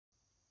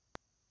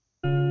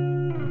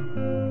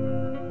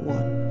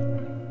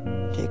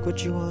Take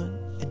what you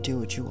want and do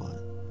what you want.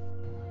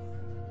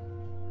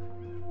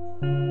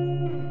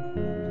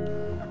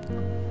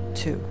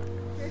 2.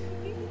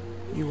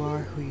 You are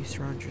who you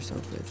surround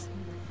yourself with.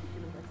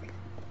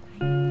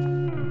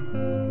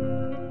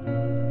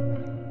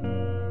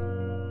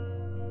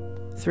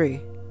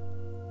 3.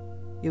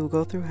 You will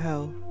go through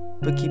hell,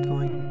 but keep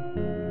going.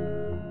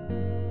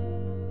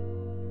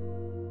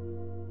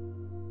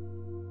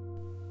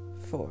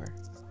 4.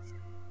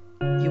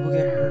 You will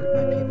get hurt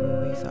by people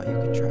who you thought you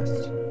could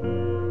trust.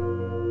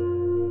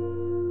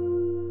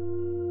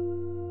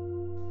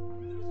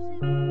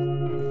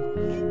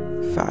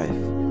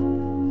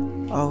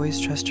 5.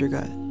 Always trust your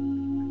gut.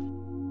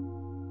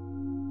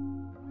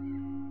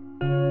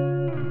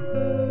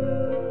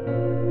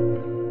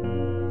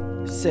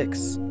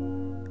 6.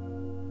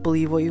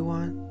 Believe what you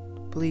want,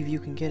 believe you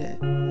can get it,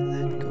 and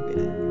then go get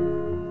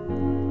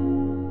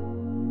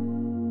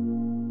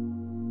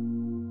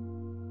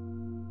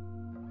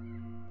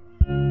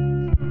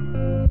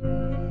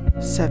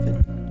it.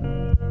 7.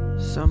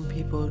 Some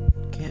people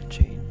can't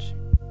change.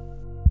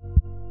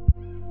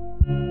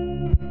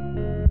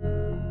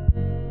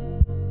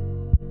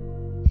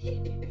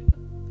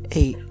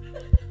 8.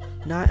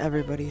 Not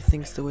everybody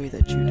thinks the way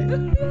that you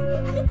do.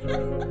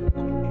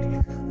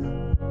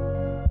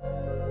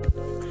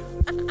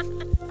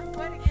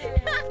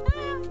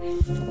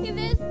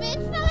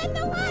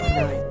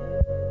 9.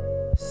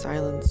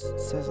 Silence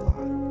says a lot.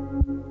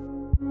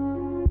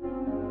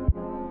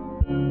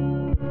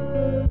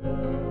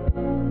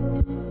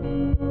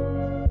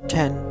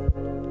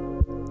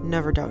 10.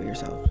 Never doubt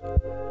yourself.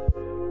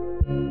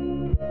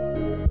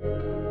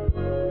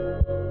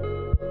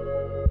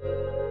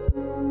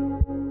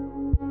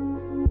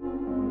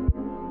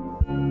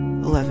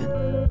 11.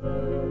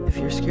 If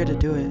you're scared to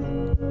do it,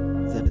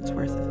 then it's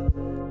worth it.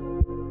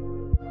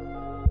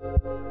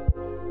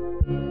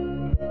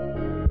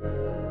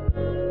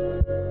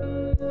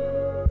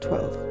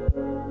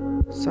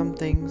 12. Some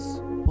things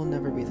will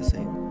never be the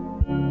same.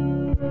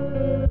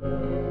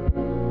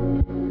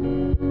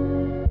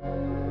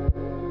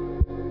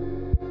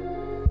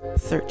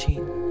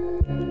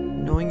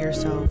 13. Knowing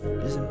yourself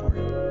is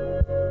important.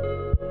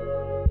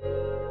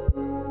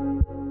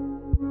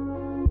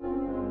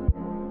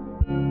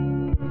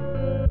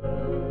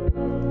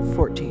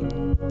 14.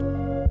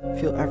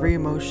 Feel every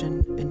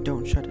emotion and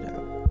don't shut it out.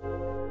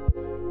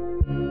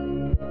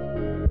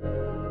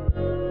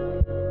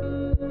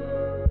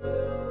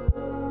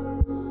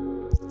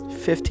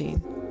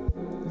 15.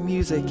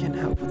 Music can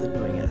help with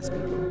annoying ass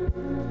people.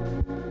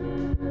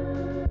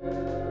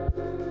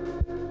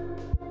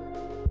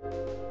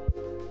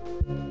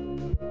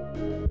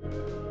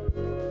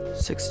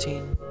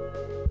 16.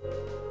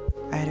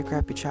 I had a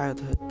crappy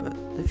childhood, but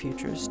the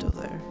future is still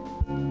there.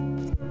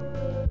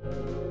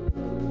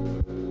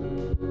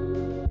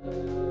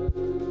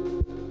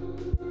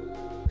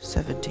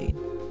 17.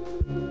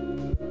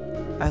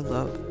 I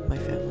love my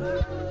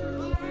family.